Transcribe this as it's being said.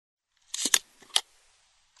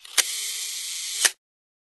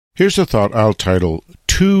Here's a thought I'll title,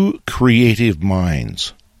 Two Creative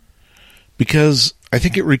Minds, because I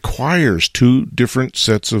think it requires two different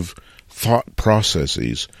sets of thought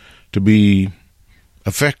processes to be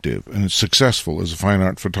effective and successful as a fine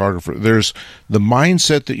art photographer. There's the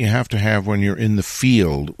mindset that you have to have when you're in the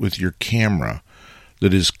field with your camera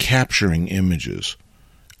that is capturing images.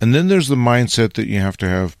 And then there's the mindset that you have to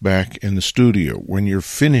have back in the studio when you're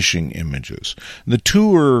finishing images. The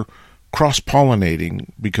two are cross-pollinating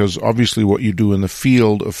because obviously what you do in the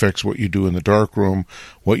field affects what you do in the darkroom.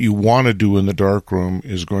 What you want to do in the darkroom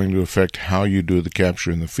is going to affect how you do the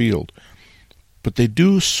capture in the field. But they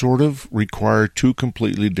do sort of require two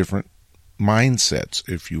completely different mindsets,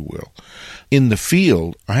 if you will. In the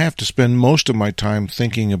field, I have to spend most of my time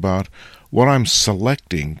thinking about what I'm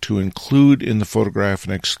selecting to include in the photograph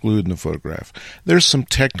and exclude in the photograph. There's some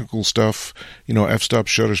technical stuff, f-stop,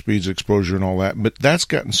 shutter speeds, exposure, and all that, but that's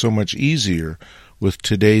gotten so much easier with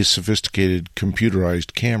today's sophisticated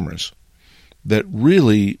computerized cameras that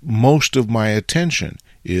really most of my attention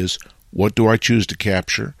is what do I choose to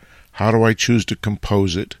capture, how do I choose to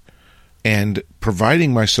compose it, and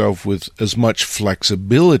providing myself with as much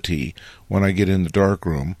flexibility when I get in the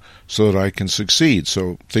darkroom so that I can succeed.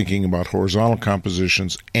 So thinking about horizontal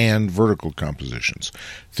compositions and vertical compositions,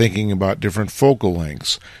 thinking about different focal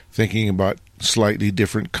lengths, thinking about slightly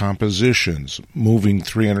different compositions, moving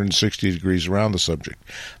 360 degrees around the subject.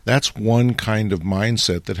 That's one kind of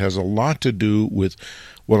mindset that has a lot to do with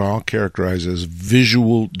what I'll characterize as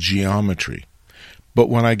visual geometry. But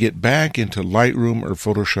when I get back into Lightroom or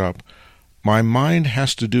Photoshop, my mind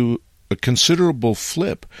has to do a considerable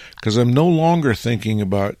flip because I'm no longer thinking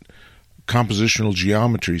about compositional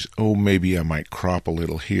geometries. Oh, maybe I might crop a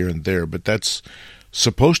little here and there, but that's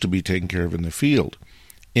supposed to be taken care of in the field.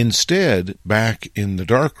 Instead, back in the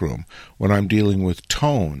darkroom, when I'm dealing with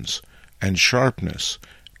tones and sharpness,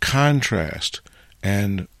 contrast,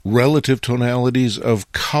 and relative tonalities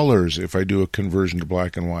of colors if I do a conversion to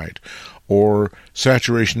black and white, or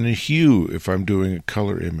saturation and hue if I'm doing a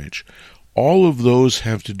color image. All of those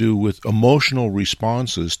have to do with emotional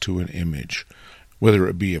responses to an image, whether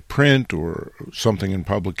it be a print or something in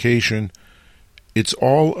publication. It's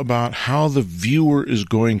all about how the viewer is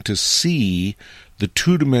going to see the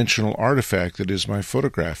two-dimensional artifact that is my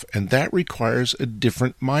photograph, and that requires a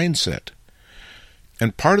different mindset.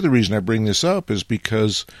 And part of the reason I bring this up is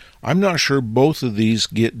because I'm not sure both of these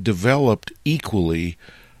get developed equally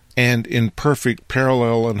and in perfect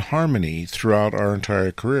parallel and harmony throughout our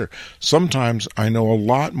entire career. Sometimes I know a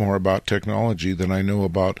lot more about technology than I know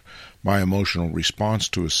about my emotional response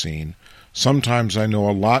to a scene. Sometimes I know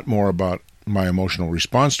a lot more about my emotional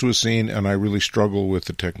response to a scene, and I really struggle with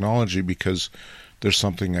the technology because there's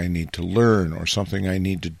something I need to learn or something I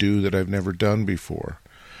need to do that I've never done before.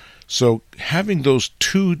 So having those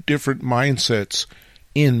two different mindsets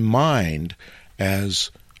in mind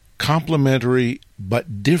as complementary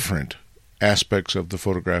but different aspects of the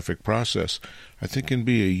photographic process, I think can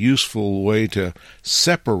be a useful way to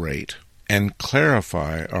separate and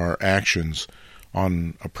clarify our actions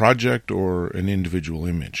on a project or an individual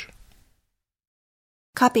image.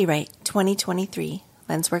 Copyright 2023,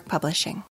 Lenswork Publishing.